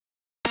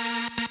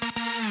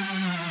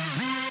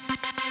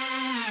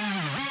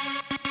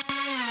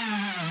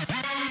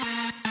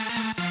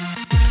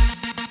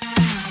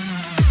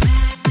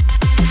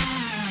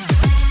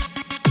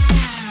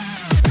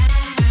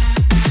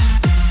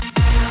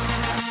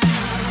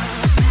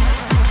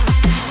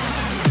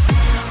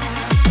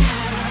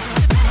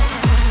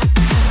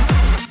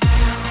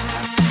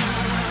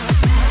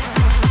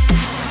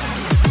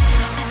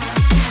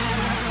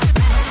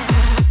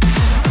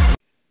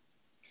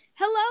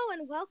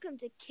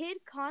to Kid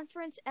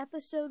Conference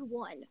Episode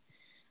 1.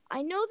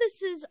 I know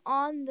this is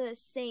on the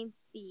same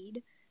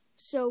feed,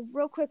 so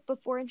real quick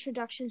before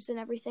introductions and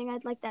everything,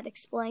 I'd like that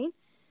explained.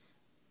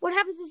 What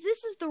happens is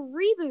this is the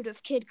reboot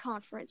of Kid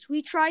Conference.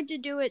 We tried to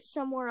do it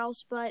somewhere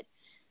else, but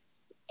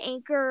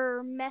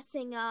Anchor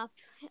messing up,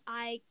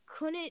 I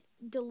couldn't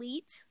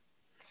delete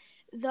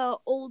the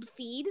old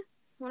feed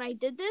when I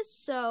did this,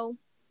 so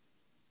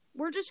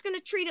we're just going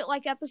to treat it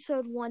like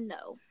Episode 1,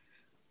 though.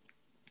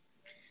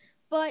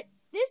 But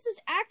this is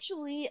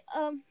actually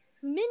a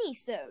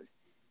mini-sode.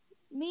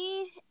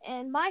 Me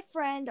and my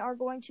friend are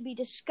going to be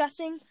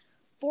discussing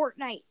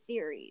Fortnite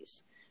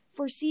theories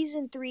for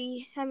Season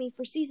 2,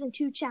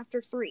 Chapter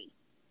 3.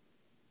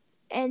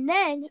 And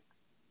then,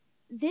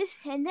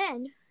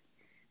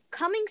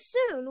 coming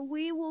soon,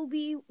 we will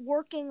be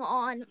working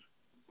on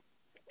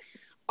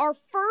our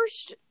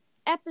first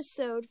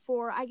episode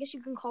for, I guess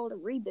you can call it a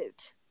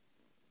reboot.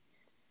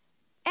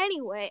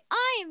 Anyway,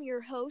 I am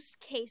your host,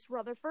 Kase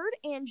Rutherford,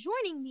 and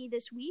joining me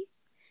this week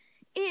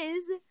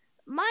is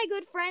my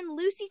good friend,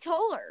 Lucy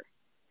Toller.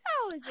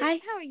 Hi.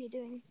 How are you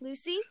doing,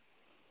 Lucy?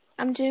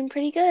 I'm doing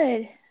pretty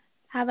good.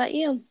 How about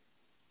you?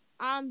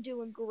 I'm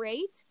doing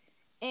great,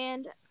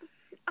 and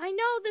I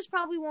know this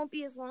probably won't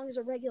be as long as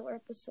a regular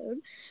episode,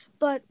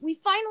 but we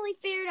finally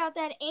figured out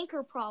that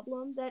Anchor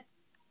problem that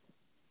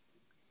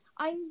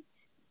I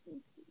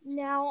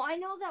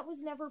know that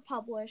was never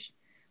published.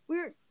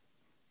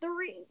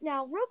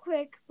 Now, real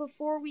quick,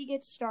 before we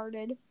get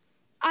started,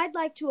 I'd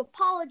like to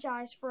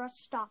apologize for us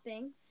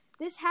stopping.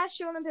 This has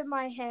shown up in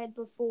my head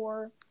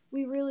before.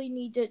 We really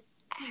need to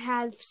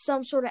have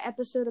some sort of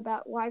episode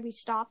about why we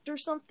stopped or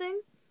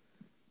something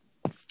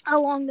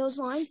along those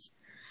lines.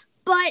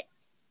 But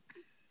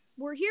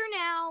we're here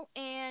now,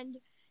 and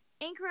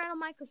Anchor had a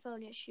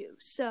microphone issue,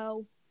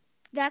 so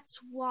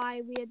that's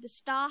why we had to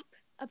stop.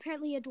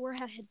 Apparently, Adora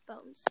had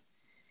headphones,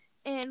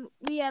 and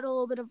we had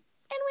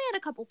a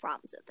couple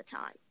problems at the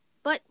time.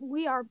 But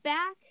we are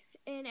back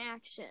in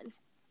action.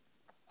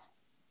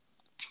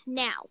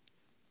 Now,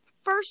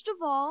 first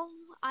of all,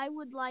 I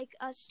would like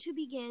us to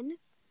begin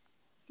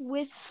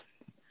with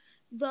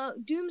the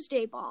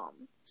Doomsday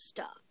Bomb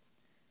stuff.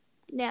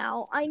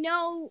 Now, I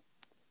know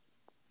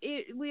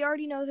we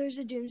already know there's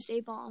a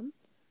Doomsday Bomb,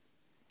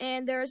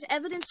 and there's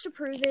evidence to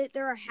prove it.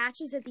 There are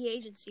hatches at the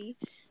agency.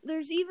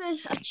 There's even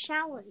a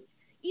challenge.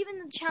 Even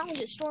the challenge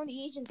is storm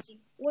the agency.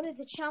 One of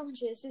the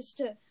challenges is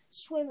to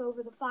swim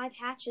over the 5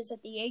 hatches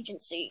at the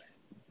agency.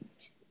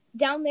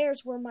 Down there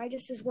is where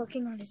Midas is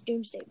working on his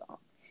Doomsday Bomb.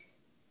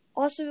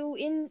 Also,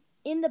 in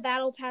the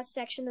Battle Pass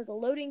section of the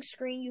loading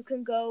screen, you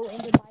can go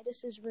into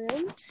Midas's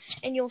room,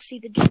 and you'll see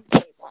the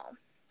Doomsday Bomb.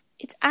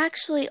 It's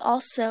actually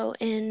also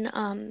in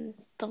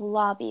the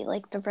lobby,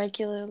 like the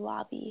regular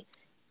lobby,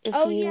 if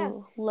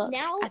you look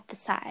at the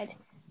side.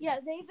 Yeah,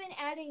 they've been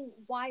adding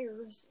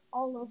wires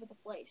all over the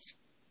place.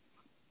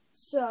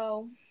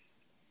 So,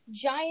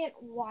 giant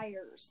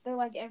wires. They're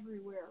like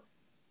everywhere.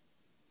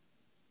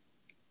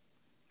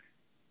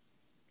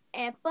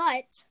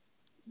 But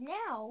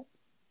now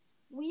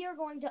we are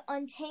going to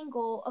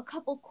untangle a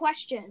couple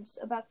questions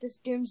about this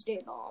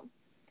Doomsday Bomb.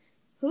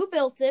 Who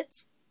built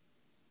it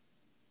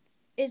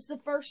is the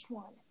first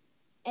one.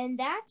 And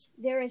that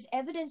there is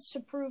evidence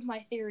to prove my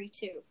theory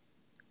too.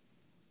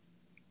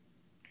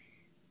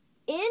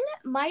 In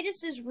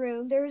Midas's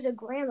room, there is a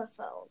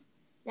gramophone.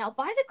 Now,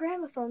 by the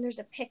gramophone, there's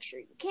a picture.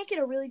 You can't get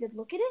a really good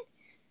look at it,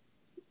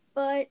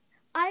 but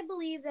I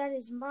believe that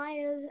is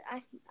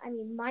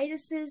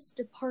Midas's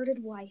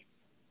departed wife.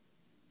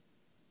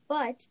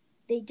 But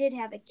they did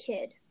have a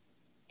kid.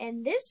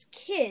 And this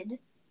kid,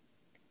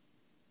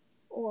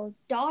 or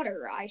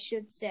daughter, I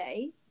should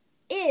say,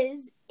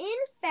 is, in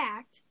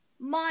fact,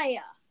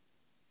 Maya,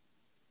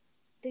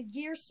 the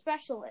gear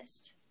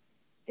specialist.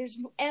 There's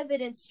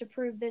evidence to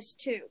prove this,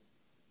 too.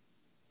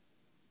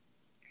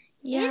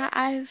 Yeah,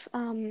 I've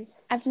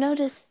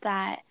noticed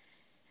that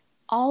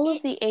all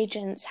of the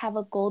agents have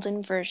a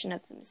golden version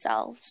of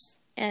themselves,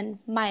 and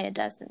Maya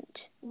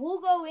doesn't. We'll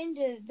go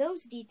into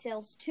those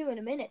details, too, in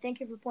a minute.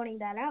 Thank you for pointing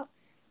that out,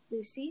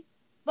 Lucy.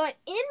 But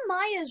in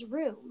Maya's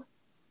room,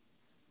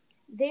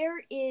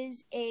 there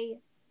is a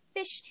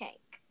fish tank.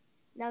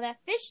 Now,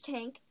 that fish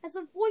tank has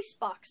a voice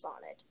box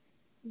on it.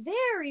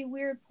 Very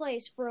weird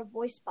place for a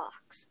voice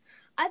box.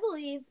 I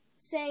believe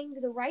saying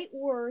the right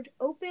word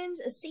opens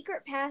a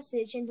secret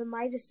passage into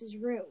Midas's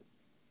room,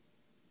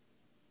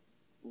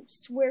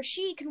 where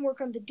she can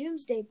work on the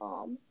Doomsday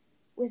Bomb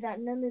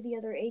without none of the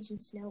other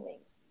agents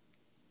knowing.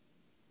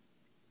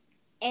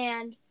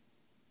 And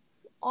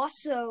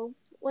also,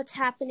 what's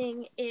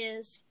happening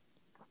is,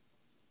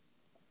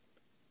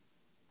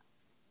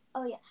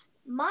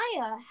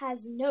 Maya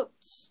has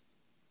notes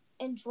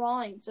and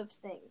drawings of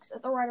things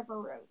at the right of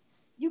her room.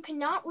 You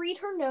cannot read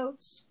her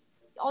notes.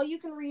 All you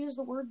can read is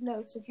the word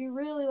notes if you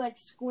really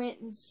squint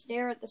and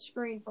stare at the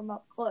screen from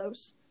up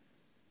close.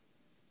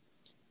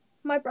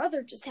 My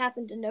brother just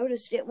happened to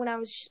notice it when I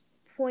was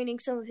pointing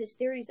some of his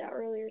theories out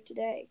earlier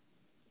today.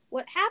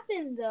 What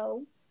happened,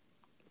 though,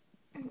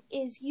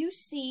 is you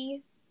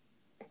see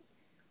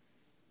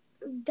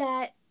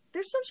that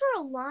there's some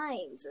sort of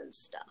lines and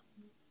stuff.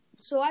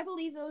 So I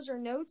believe those are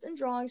notes and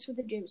drawings for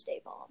the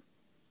Doomsday Bomb.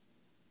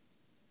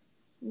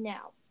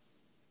 Now,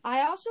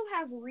 I also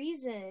have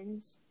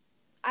reasons.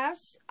 I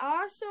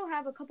also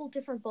have a couple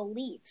different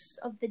beliefs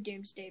of the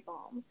Doomsday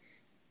Bomb.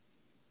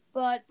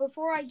 But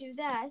before I do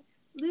that,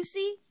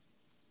 Lucy,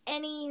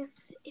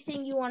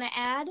 anything you want to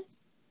add?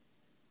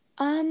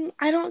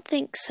 I don't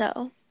think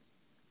so.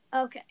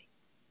 Okay.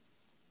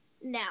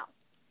 Now,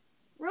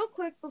 real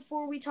quick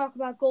before we talk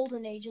about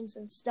golden agents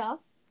and stuff,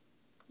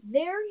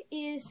 there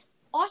is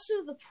also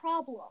the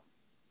problem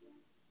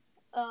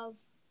of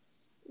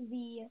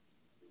the...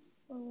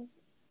 What was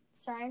it?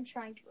 Sorry, I'm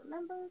trying to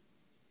remember.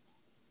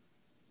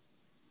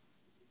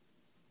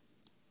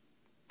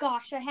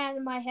 Gosh, I had it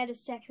in my head a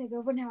second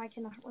ago, but now I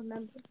cannot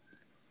remember.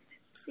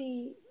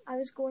 See, I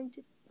was going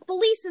to...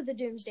 Beliefs of the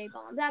Doomsday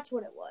Bomb, that's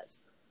what it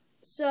was.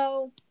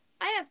 So,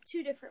 I have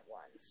two different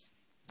ones.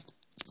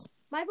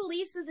 My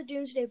beliefs of the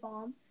Doomsday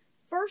Bomb,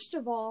 first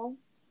of all,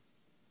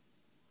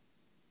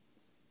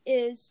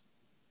 is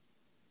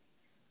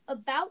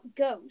about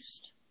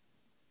Ghost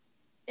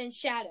and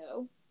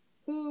Shadow,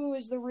 who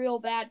is the real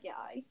bad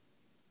guy.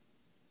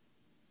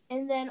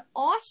 And then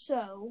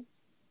also,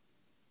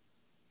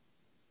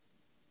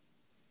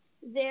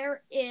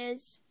 there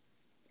is,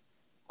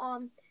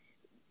 what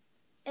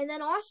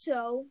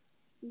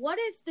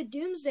if the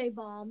Doomsday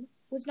Bomb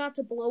was not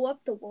to blow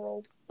up the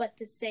world, but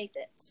to save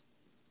it?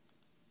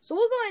 So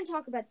we'll go ahead and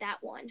talk about that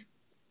one.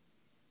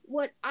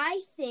 What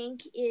I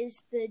think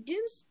is a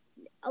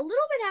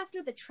little bit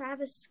after the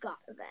Travis Scott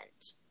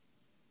event,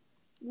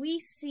 we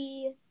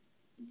see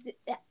the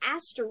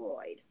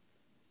asteroid.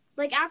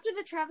 Like, after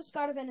the Travis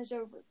Scott event is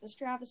over, the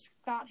Travis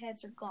Scott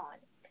heads are gone.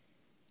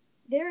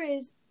 There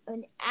is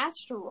an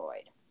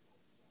asteroid.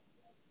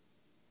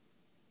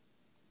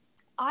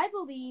 I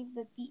believe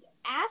that the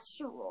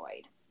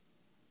asteroid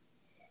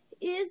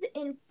is,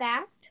 in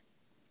fact,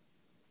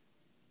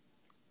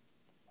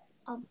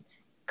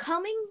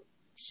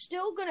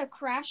 still gonna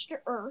crash to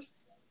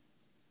Earth,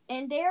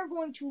 and they are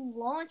going to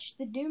launch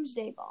the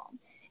Doomsday Bomb.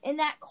 And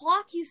that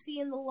clock you see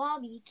in the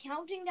lobby,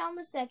 counting down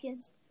the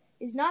seconds,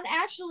 is not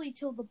actually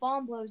till the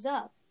bomb blows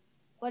up,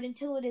 but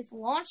until it is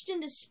launched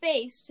into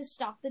space to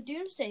stop the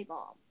Doomsday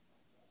Bomb.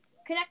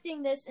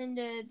 Connecting this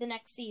into the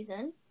next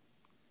season,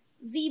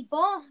 the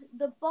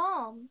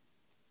bomb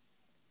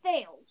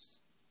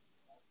fails.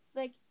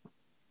 Like,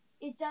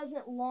 it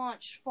doesn't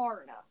launch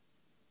far enough.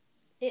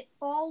 It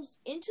falls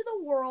into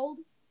the world,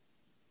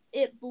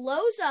 it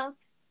blows up,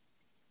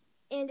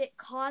 and it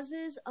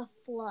causes a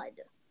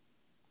flood.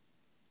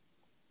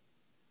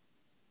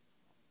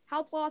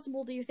 How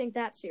plausible do you think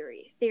that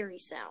theory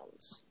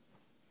sounds?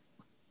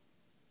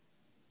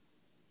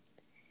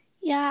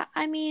 Yeah,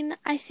 I mean,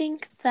 I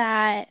think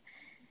that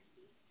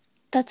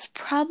that's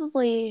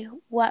probably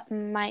what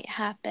might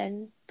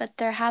happen, but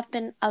there have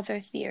been other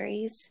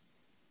theories.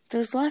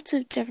 There's lots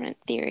of different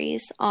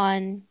theories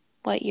on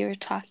what you're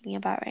talking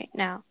about right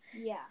now.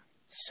 Yeah.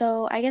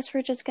 So I guess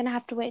we're just going to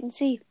have to wait and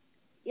see.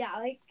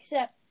 Yeah,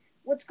 except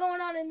what's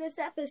going on in this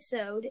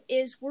episode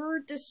is we're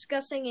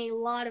discussing a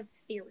lot of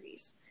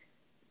theories.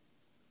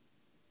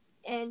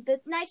 And the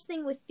nice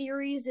thing with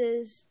theories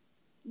is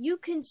you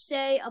can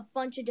say a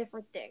bunch of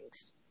different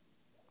things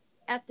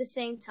at the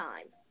same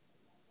time.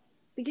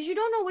 Because you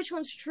don't know which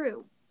one's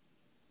true.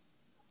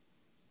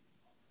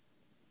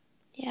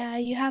 Yeah,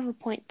 you have a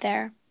point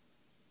there.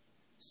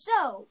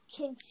 So,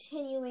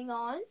 continuing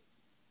on,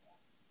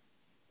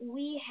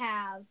 we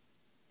have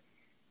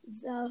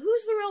who's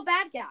the real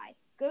bad guy?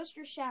 Ghost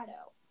or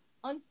Shadow?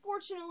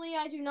 Unfortunately,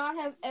 I do not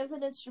have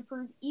evidence to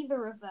prove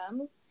either of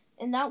them,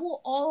 and that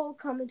will all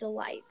come into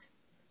light.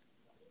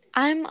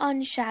 I'm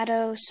on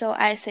Shadow, so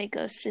I say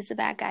Ghost is the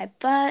bad guy,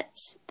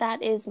 but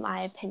that is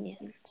my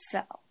opinion,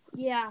 so.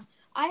 Yeah,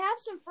 I have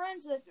some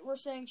friends that were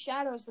saying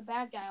Shadow is the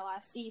bad guy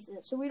last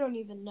season, so we don't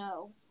even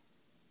know.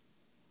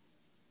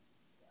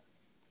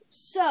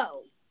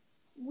 So,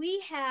 we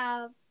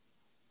have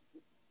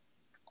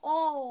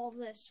all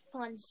this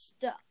fun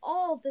stuff,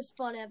 all this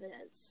fun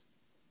evidence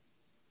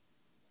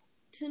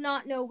to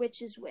not know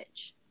which is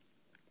which.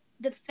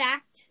 The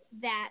fact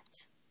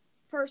that,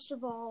 first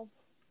of all,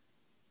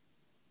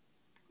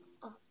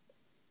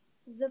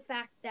 the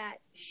fact that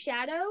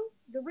Shadow,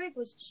 the rig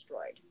was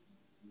destroyed.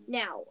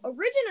 Now,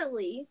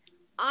 originally,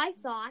 I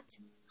thought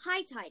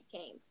High Tide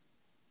came,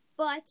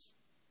 but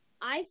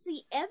I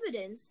see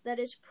evidence that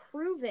is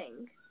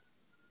proving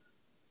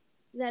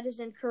that is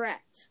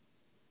incorrect.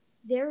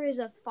 There is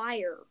a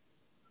fire.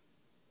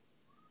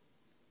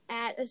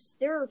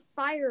 There are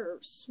fire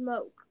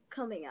smoke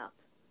coming up.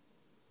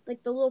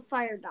 Like the little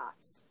fire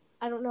dots.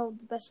 I don't know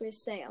the best way to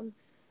say them.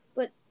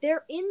 But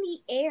they're in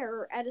the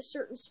air at a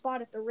certain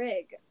spot at the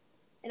rig.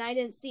 And I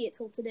didn't see it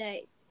till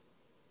today.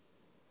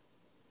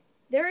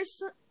 There is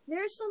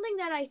something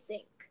that I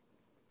think.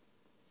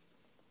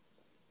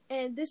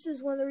 And this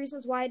is one of the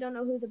reasons why I don't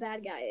know who the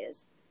bad guy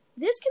is.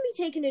 This can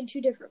be taken in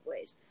two different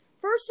ways.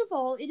 First of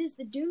all, it is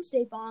the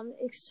Doomsday Bomb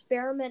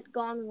experiment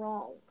gone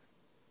wrong.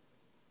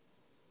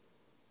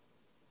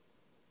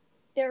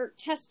 they're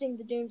testing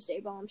the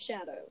Doomsday Bomb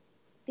Shadow.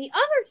 The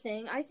other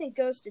thing, I think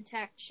Ghost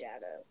attacked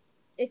Shadow.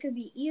 It could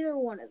be either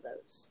one of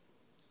those.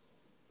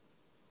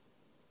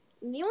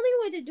 And the only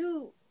way to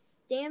do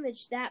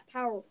damage that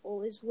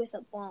powerful is with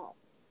a bomb.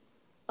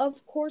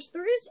 Of course,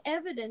 there is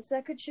evidence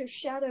that could show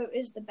Shadow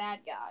is the bad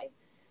guy.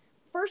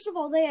 First of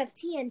all, they have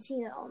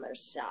TNT on their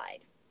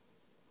side.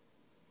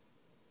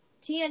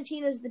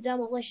 TNT is the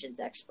demolitions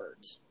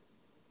expert.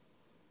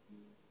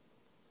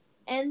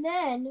 And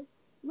then,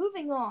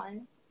 moving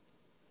on,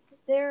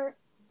 the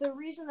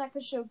reason that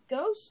could show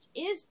Ghost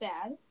is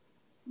bad,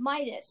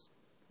 Midas.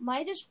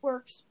 Midas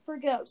works for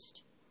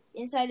Ghost.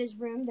 Inside his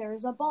room, there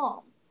is a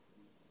bomb.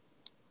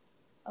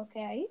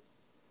 Okay?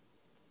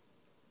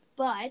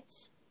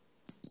 But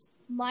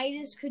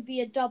Midas could be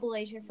a double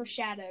agent for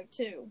Shadow,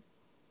 too.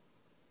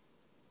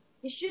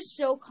 It's just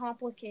so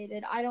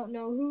complicated. I don't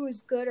know who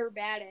is good or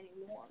bad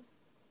anymore.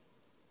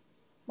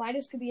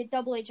 Midas could be a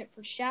double agent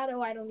for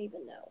Shadow. I don't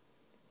even know.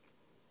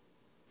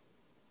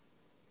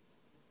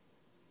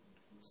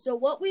 So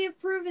what we have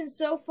proven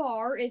so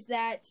far is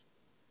that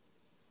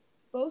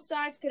both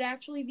sides could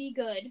actually be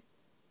good.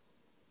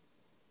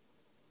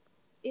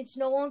 It's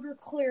no longer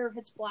clear if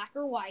it's black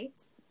or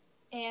white.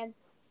 And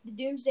the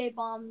Doomsday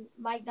Bomb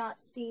might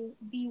not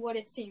be what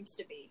it seems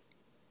to be.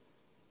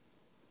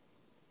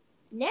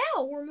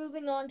 Now we're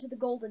moving on to the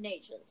Golden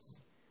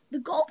Agents. The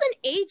Golden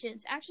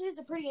Agents actually has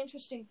a pretty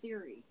interesting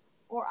theory.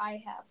 Or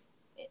I have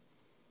it.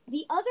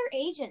 The other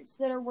agents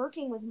that are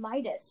working with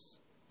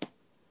Midas,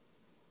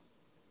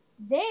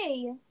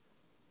 they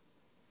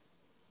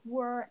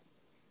were...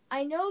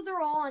 I know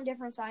they're all on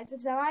different sides,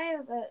 because I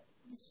have a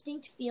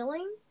distinct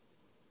feeling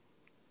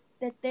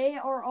that they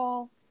are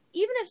all...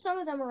 Even if some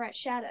of them are at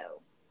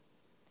Shadow,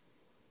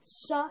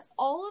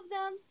 all of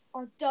them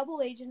are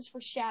double agents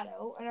for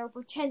Shadow and are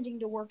pretending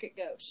to work at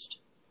Ghost.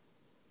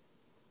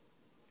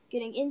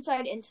 Getting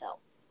inside intel.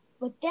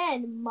 But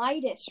then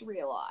Midas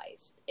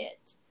realized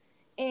it.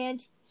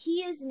 And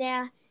he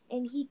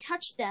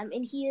touched them,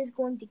 and he is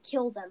going to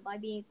kill them by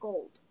being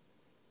gold.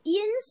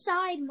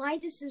 Inside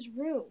Midas's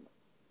room,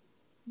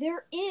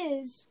 there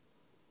is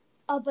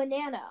a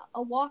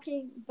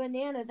walking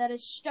banana that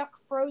is stuck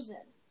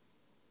frozen.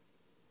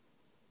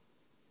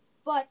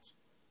 But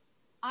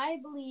I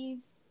believe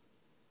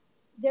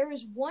there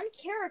is one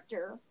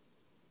character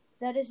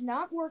that is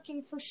not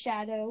working for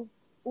Shadow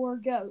or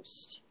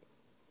Ghost.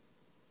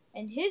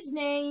 And his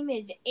name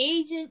is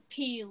Agent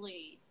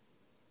Peely.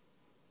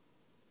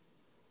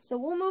 So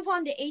we'll move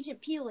on to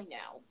Agent Peely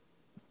now.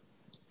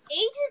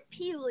 Agent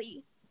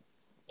Peely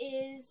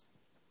is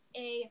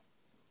he's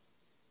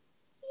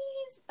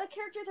a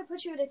character that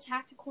puts you at a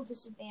tactical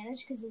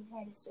disadvantage because his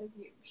head is so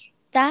huge.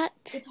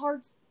 It's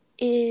hard.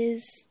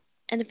 Is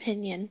an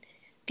opinion,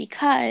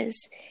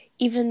 because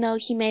even though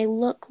he may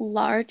look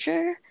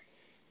larger,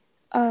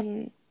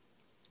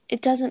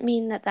 it doesn't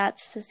mean that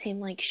that's the same,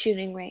 like,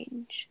 shooting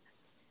range.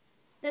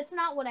 That's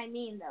not what I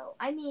mean, though.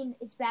 I mean,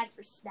 it's bad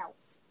for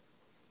stealth.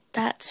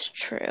 That's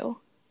true.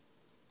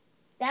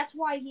 That's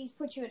why he's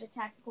put you at a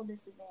tactical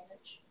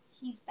disadvantage.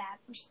 He's bad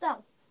for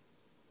stealth.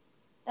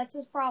 That's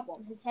his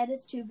problem. His head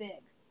is too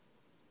big.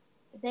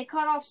 If they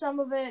cut off some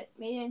of it,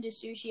 made it into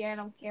sushi, I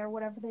don't care,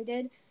 whatever they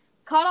did.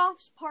 Cut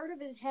off part of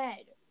his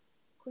head.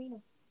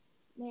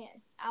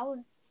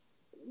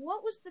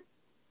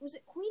 Was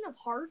it Queen of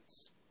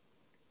Hearts?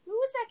 Who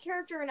was that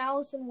character in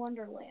Alice in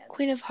Wonderland?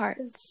 Queen of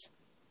Hearts.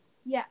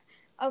 Yeah.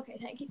 Okay,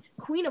 thank you.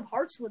 Queen of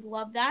Hearts would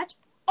love that.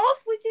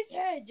 Off with his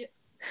head!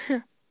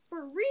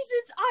 For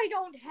reasons I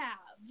don't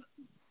have.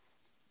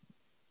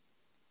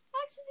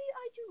 Actually,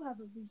 I do have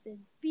a reason.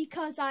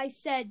 Because I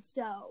said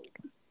so.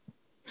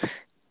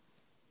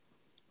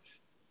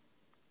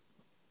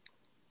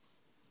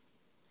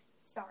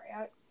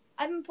 Sorry,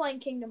 I've been playing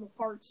Kingdom of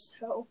Hearts,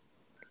 so...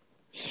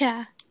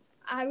 Yeah.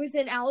 I was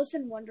in Alice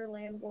in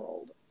Wonderland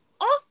world.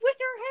 Off with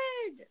her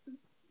head!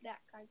 That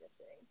kind of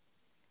thing.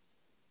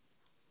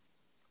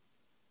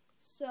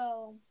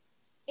 So,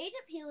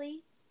 Agent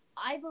Peely,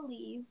 I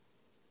believe,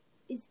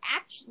 is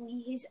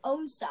actually his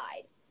own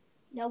side.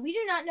 Now, we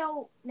do not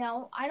know...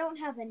 Now, I don't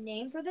have a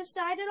name for this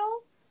side at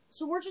all,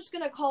 so we're just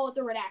going to call it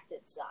the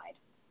Redacted side.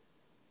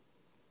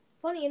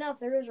 Funny enough,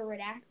 there is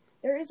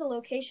a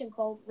location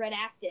called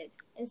Redacted,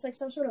 and it's like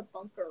some sort of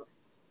bunker.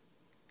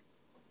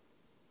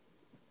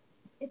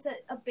 It's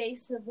a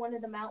base of one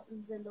of the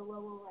mountains in the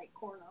lower right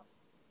corner.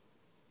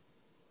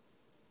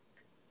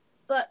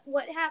 But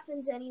what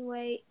happens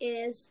anyway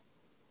is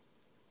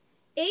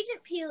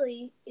Agent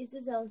Peely is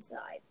his own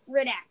side,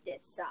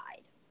 Redacted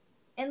side.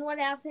 And what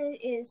happened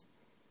is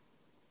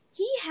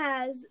he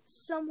has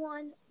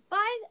someone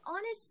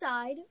on his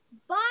side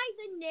by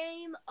the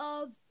name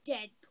of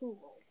Deadpool.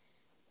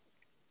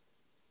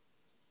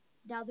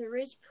 Now, there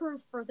is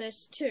proof for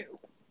this, too.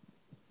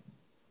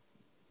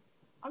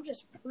 I'm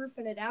just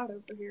proofing it out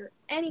over here.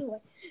 Anyway,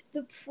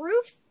 the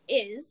proof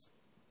is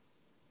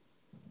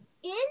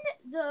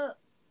in the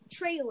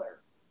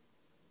trailer,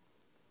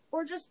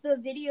 or just the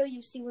video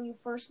you see when you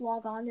first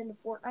log on into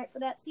Fortnite for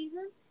that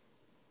season.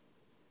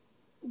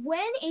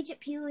 When Agent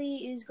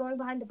Peely is going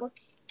behind the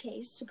bookcase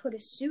case to put a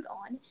suit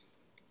on,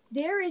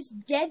 there is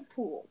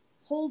Deadpool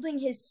holding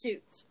his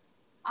suit.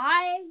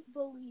 I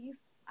believe,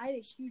 I had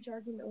a huge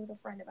argument with a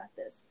friend about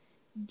this.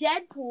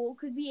 Deadpool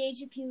could be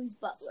Agent Peely's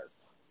butler.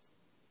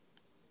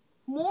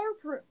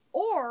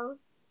 Or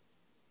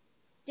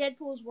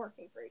Deadpool's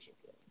working for Agent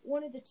Peely.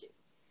 One of the two.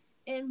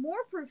 And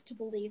more proof to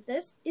believe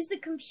this is the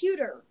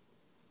computer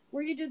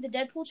where you do the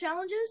Deadpool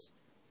challenges.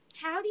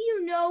 How do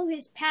you know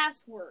his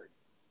password?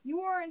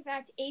 You are, in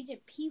fact,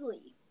 Agent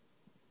Peely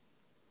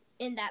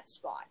in that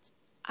spot.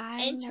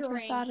 I never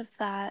thought of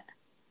that.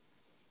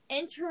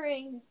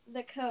 Entering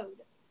the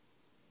code.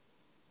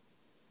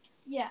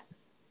 Yeah.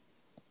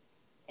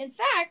 In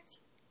fact,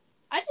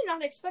 I did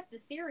not expect the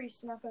theories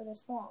to not go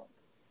this long.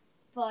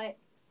 But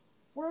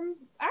we're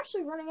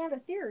actually running out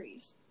of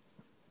theories.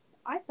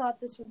 I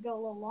thought this would go a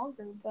little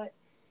longer, but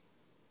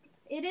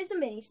it is a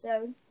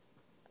mini-sode.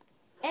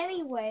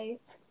 Anyway,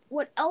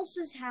 what else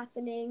is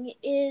happening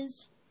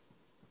is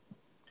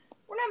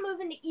we're now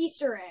moving to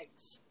Easter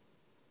eggs.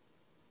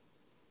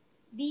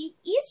 The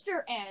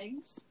Easter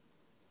eggs,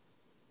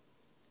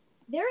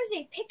 there is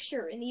a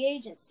picture in the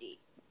agency.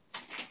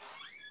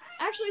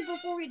 Actually,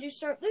 before we do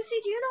start, Lucy,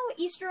 do you know what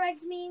Easter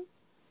eggs mean?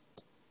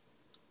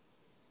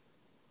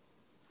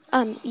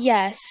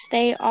 Yes,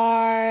 they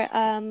are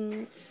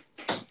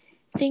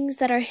things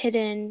that are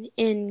hidden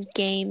in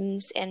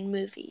games and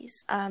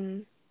movies.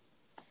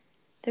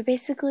 They're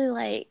basically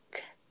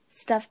like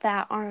stuff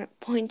that aren't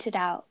pointed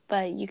out,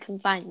 but you can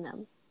find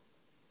them.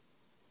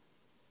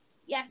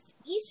 Yes,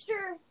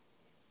 Easter,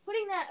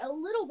 putting that a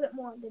little bit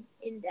more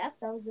in depth,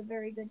 that was a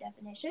very good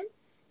definition.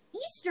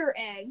 Easter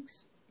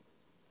eggs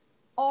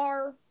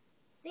are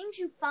things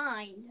you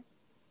find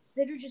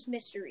that are just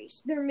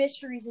mysteries. They're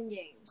mysteries in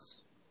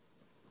games.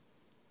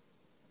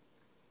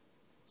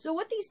 So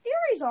what these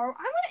theories are, I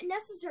wouldn't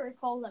necessarily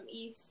call them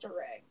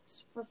Easter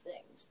eggs for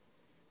things.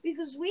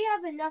 Because we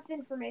have enough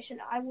information,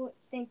 I would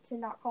think, to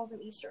not call them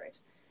Easter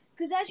eggs.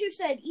 Because as you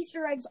said,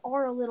 Easter eggs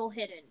are a little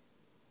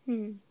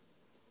hidden.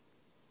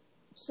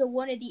 So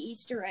one of the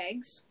Easter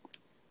eggs,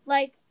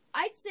 like,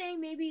 I'd say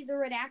maybe the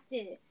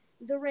redacted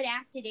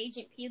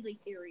Agent Peely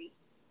theory.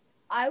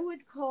 I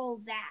would call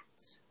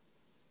that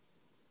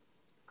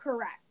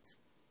correct.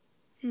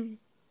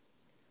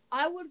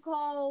 I would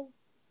call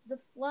the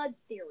flood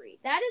theory.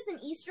 That is an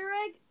Easter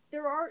egg.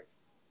 There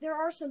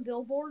are some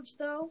billboards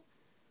though.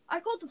 I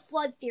call the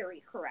flood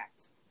theory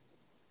correct.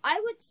 I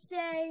would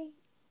say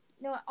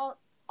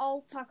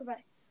I'll talk about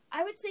it.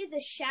 I would say the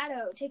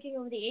shadow taking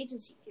over the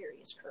agency theory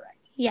is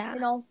correct. Yeah.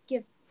 And I'll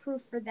give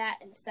proof for that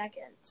in a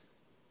second.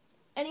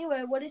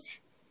 Anyway,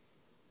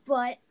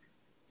 but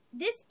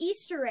this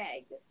Easter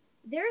egg,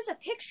 there's a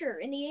picture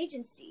in the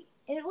agency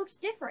and it looks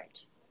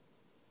different.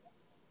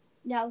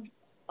 Now,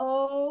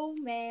 oh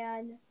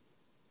man,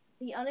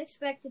 the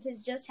unexpected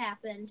has just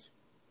happened,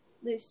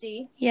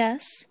 Lucy.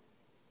 Yes.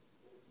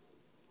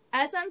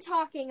 As I'm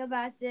talking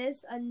about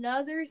this,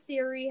 another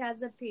theory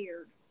has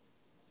appeared.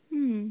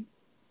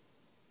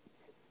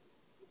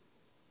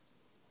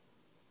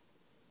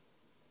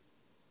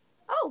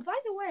 Oh, by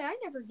the way, I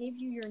never gave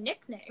you your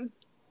nickname.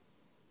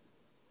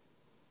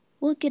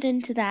 We'll get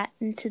into that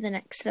into the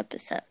next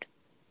episode.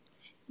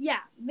 Yeah,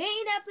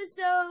 main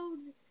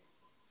episodes.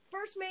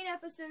 First main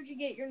episode, you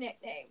get your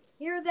nickname.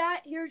 Hear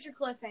that? Here's your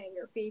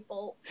cliffhanger,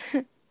 people.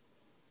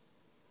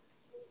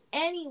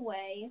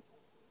 Anyway,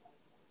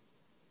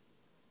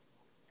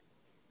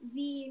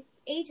 the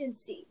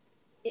agency,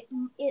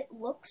 it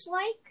looks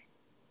like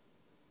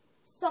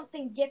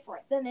something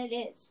different than it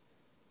is.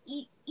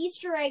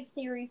 Easter egg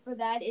theory for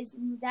that is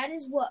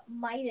what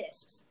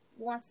Midas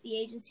wants the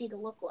agency to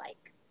look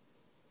like.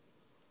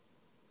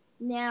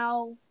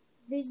 Now,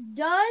 this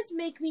does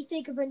make me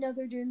think of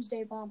another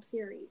doomsday bomb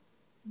theory.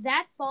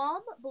 That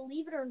bomb,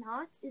 believe it or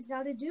not, is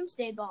not a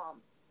doomsday bomb.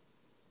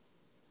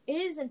 It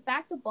is, in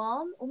fact, a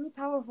bomb only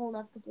powerful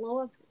enough to blow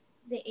up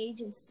the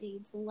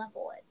agency to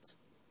level it.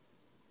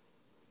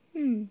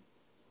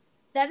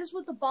 That is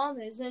what the bomb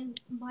is, and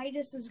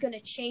Midas is going to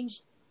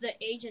change the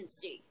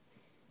agency.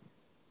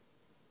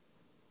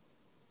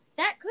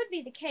 That could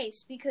be the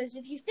case, because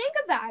if you think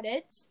about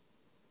it,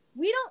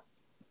 we don't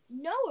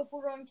know if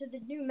we're going to the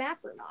new map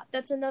or not.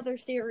 That's another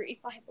theory,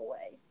 by the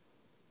way.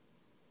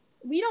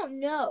 We don't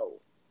know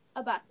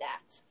about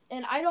that.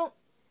 And I'm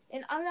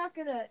not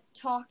going to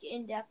talk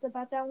in depth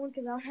about that one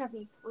because I don't have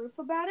any proof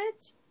about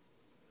it.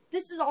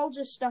 This is all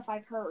just stuff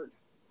I've heard.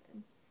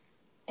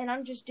 And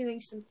I'm just doing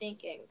some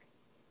thinking.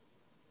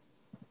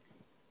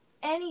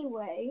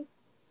 Anyway,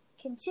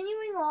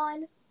 continuing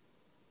on,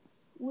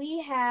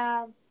 we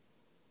have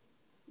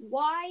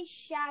why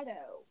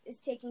Shadow is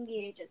taking the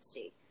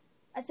agency.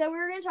 I said we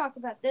were going to talk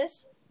about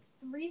this.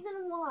 The reason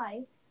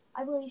why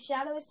I believe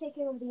Shadow is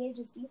taking over the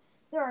agency,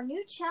 there are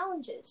new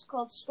challenges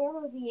called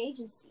Storm of the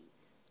Agency.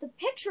 The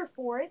picture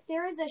for it,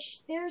 there's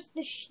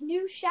the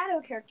new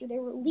Shadow character they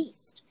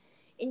released,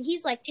 and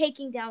he's like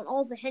taking down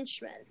all the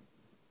henchmen.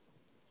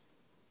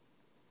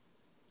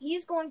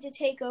 He's going to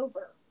take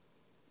over.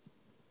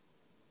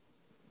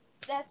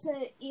 That's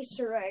an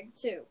Easter egg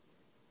too.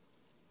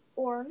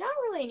 or not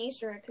really an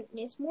Easter egg,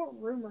 it's more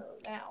rumor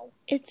now.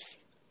 It's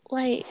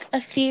like a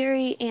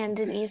theory and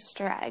an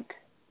Easter egg.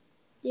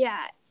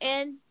 Yeah,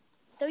 and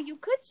though you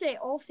could say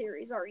all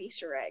theories are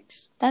Easter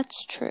eggs.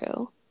 That's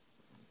true.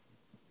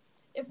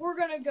 If we're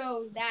gonna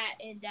go that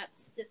in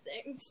depth to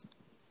things.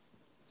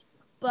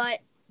 But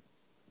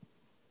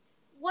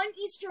one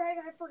Easter egg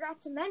I forgot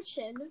to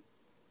mention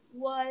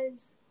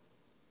was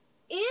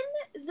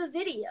in the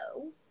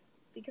video,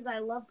 because I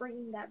love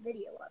bringing that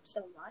video up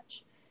so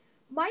much,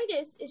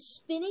 Midas is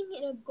spinning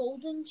in a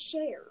golden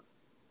chair.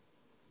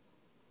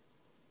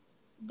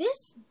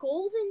 This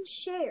golden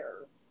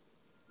chair,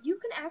 you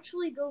can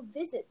actually go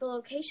visit the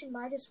location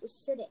Midas was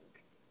sitting,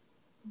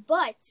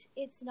 but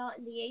it's not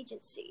in the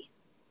agency.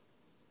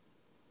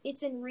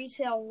 It's in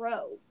Retail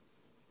Row.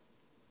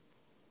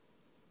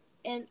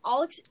 And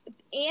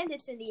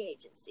it's in the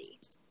agency.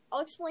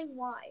 I'll explain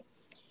why.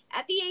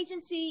 At the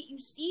agency, you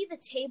see the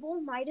table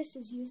Midas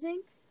is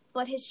using,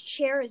 but his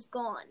chair is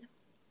gone.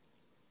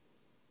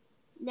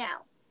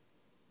 Now,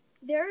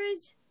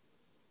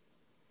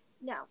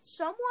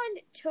 someone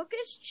took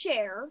his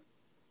chair,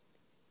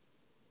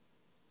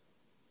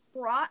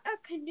 brought a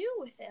canoe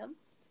with him,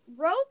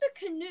 rowed the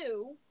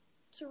canoe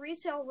to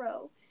Retail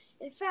Row.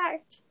 In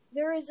fact,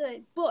 there is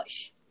a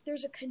bush.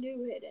 There's a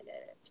canoe hidden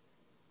in it.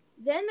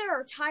 Then there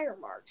are tire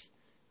marks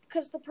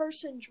because the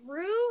person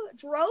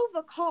drove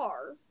a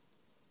car,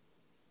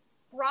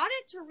 brought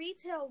it to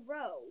Retail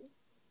Row,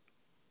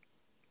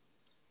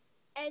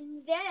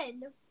 and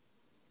then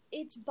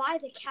it's by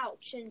the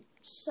couch in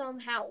some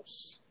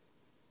house.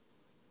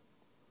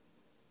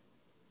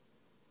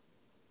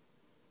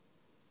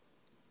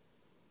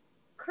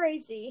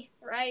 Crazy,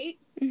 right?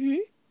 Mm-hmm.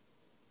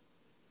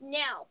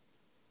 Now,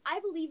 I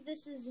believe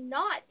this is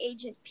not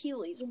Agent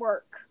Peely's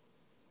work.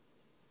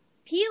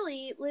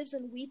 Peely lives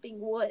in Weeping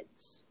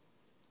Woods.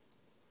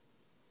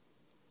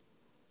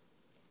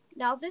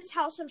 Now, this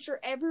house I'm sure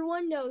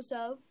everyone knows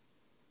of,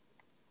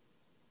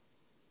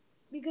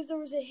 because there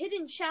was a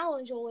hidden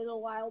challenge a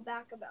little while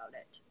back about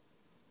it.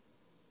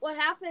 What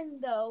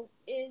happened, though,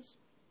 is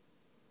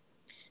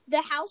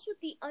the house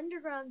with the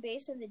underground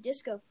base and the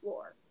disco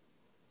floor.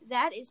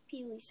 That is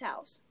Peely's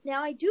house.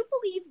 Now, I do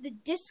believe the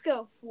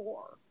disco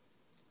floor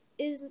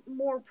is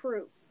more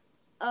proof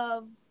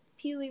of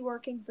Peely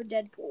working for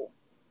Deadpool.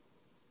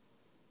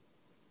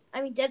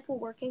 I mean, Deadpool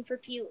working for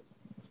Peely.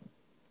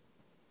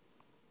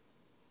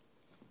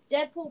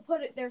 Deadpool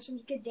put it there so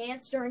he could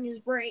dance during his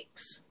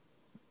breaks.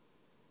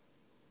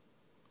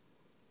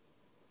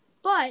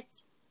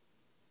 But,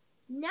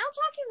 now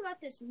talking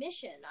about this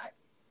mission,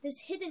 this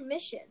hidden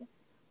mission,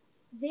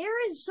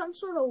 there is some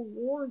sort of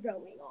war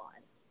going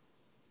on.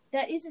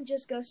 That isn't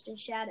just Ghost and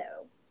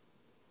Shadow.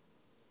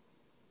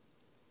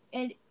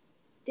 And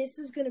this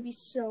is going to be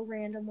so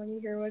random when you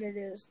hear what it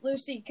is.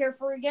 Lucy, care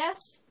for a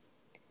guess?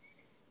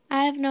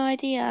 I have no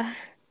idea.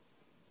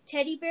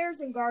 Teddy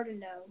bears and garden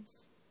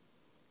gnomes.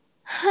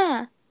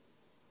 Huh.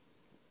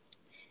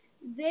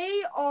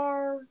 They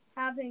are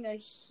having a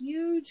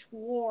huge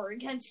war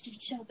against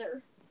each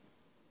other.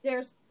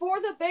 There's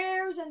for the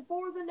bears and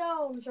for the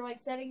gnomes. You're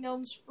like setting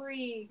gnomes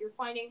free. You're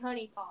finding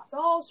honeypots.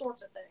 All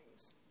sorts of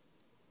things.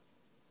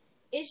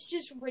 It's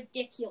just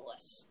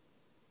ridiculous.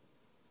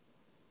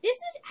 This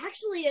is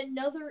actually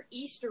another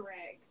Easter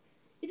egg.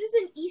 It is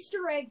an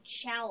Easter egg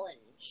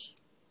challenge.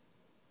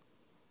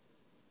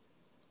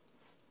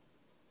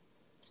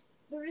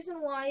 The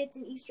reason why it's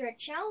an Easter egg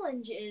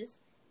challenge is,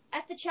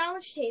 at the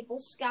challenge table,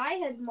 Sky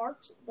had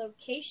marked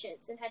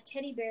locations and had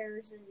teddy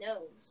bears and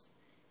gnomes.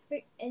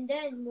 And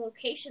then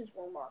locations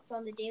were marked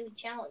on the daily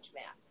challenge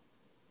map.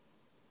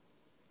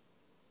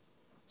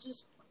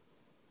 Just,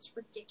 it's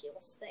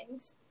ridiculous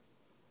things.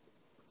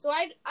 So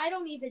I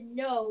don't even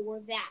know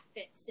where that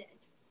fits in.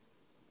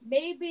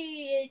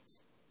 Maybe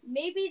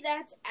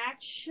that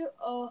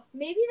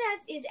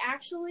is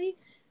actually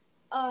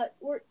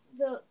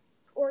the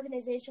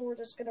organization we're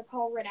just gonna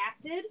call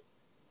Redacted.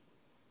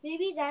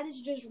 Maybe that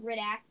is just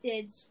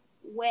Redacted's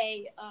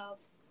way of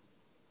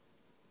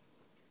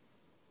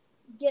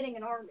getting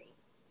an army.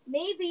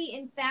 Maybe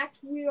in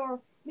fact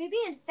your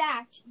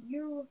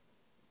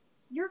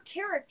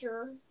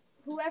character,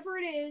 whoever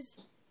it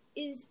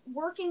is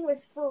working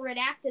for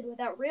Redacted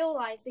without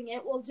realizing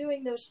it while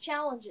doing those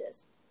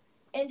challenges.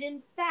 And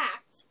in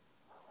fact,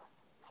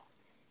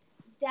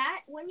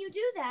 that when you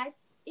do that,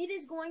 it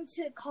is going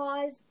to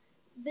cause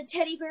the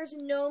teddy bears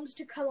and gnomes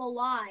to come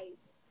alive.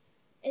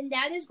 And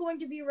that is going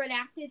to be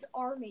Redacted's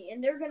army.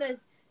 And they're going to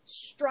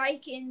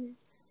strike in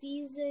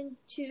Season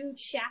 2,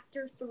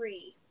 Chapter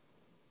 3.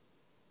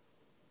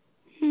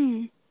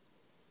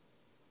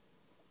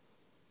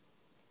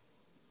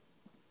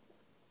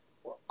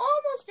 We're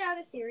almost out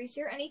of theories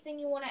here. Anything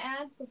you want to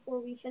add before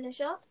we finish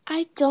up?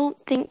 I don't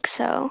think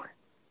so.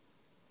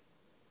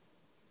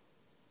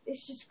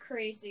 It's just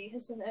crazy,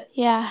 isn't it?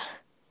 Yeah.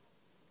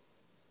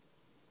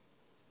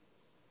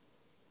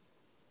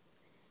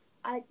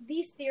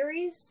 These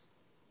theories,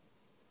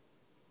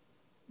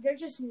 they're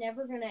just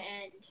never going to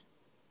end.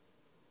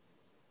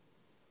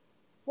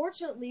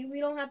 Fortunately, we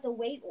don't have to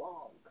wait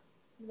long,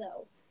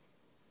 though.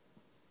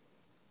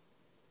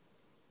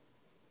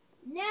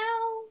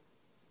 now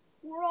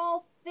we're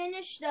all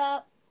finished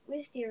up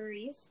with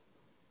theories.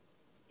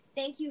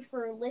 Thank you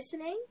for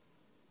listening.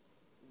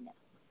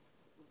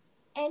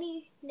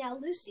 Now,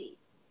 Lucy.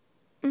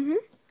 Mm-hmm.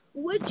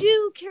 Would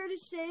you care to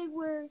say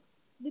where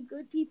the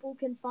good people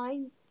can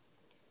find?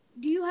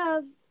 Do you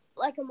have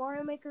like a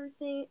Mario Maker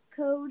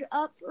code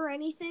up or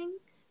anything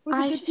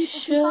where the good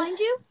people can find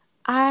you?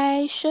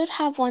 I should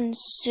have one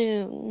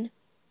soon,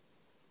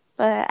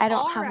 but I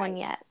don't have one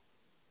yet.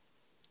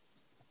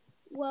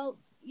 Well,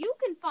 you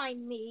can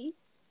find me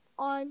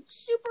on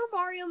Super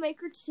Mario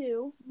Maker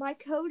 2. My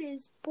code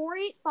is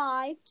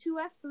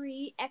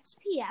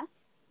 4852F3XPF.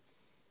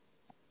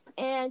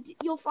 And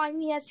you'll find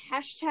me as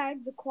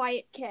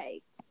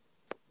 #TheQuietK.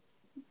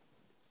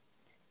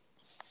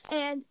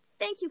 And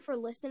thank you for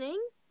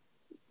listening.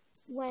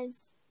 When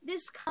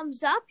this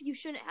comes up, you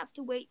shouldn't have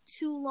to wait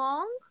too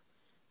long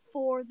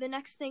for the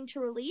next thing to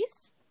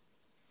release.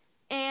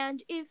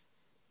 And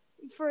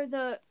for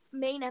the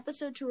main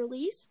episode to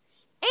release.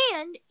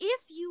 And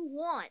if you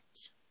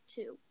want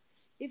to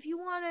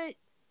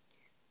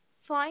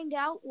find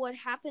out what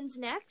happens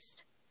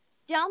next,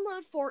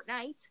 download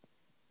Fortnite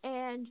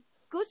and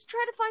go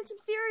try to find some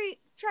theory.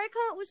 Try to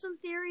come up with some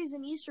theories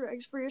and Easter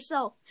eggs for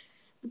yourself.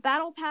 The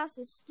Battle Pass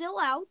is still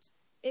out.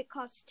 It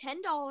costs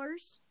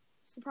 $10.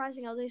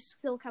 Surprising how they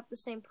still kept the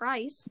same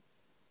price.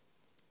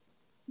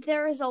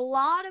 There is a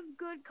lot of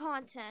good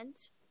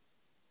content.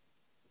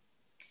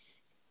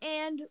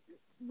 And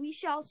we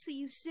shall see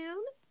you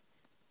soon.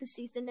 The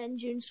season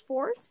ends June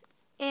 4th.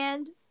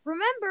 And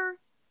remember,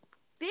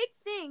 big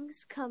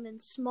things come in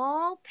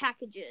small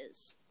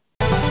packages.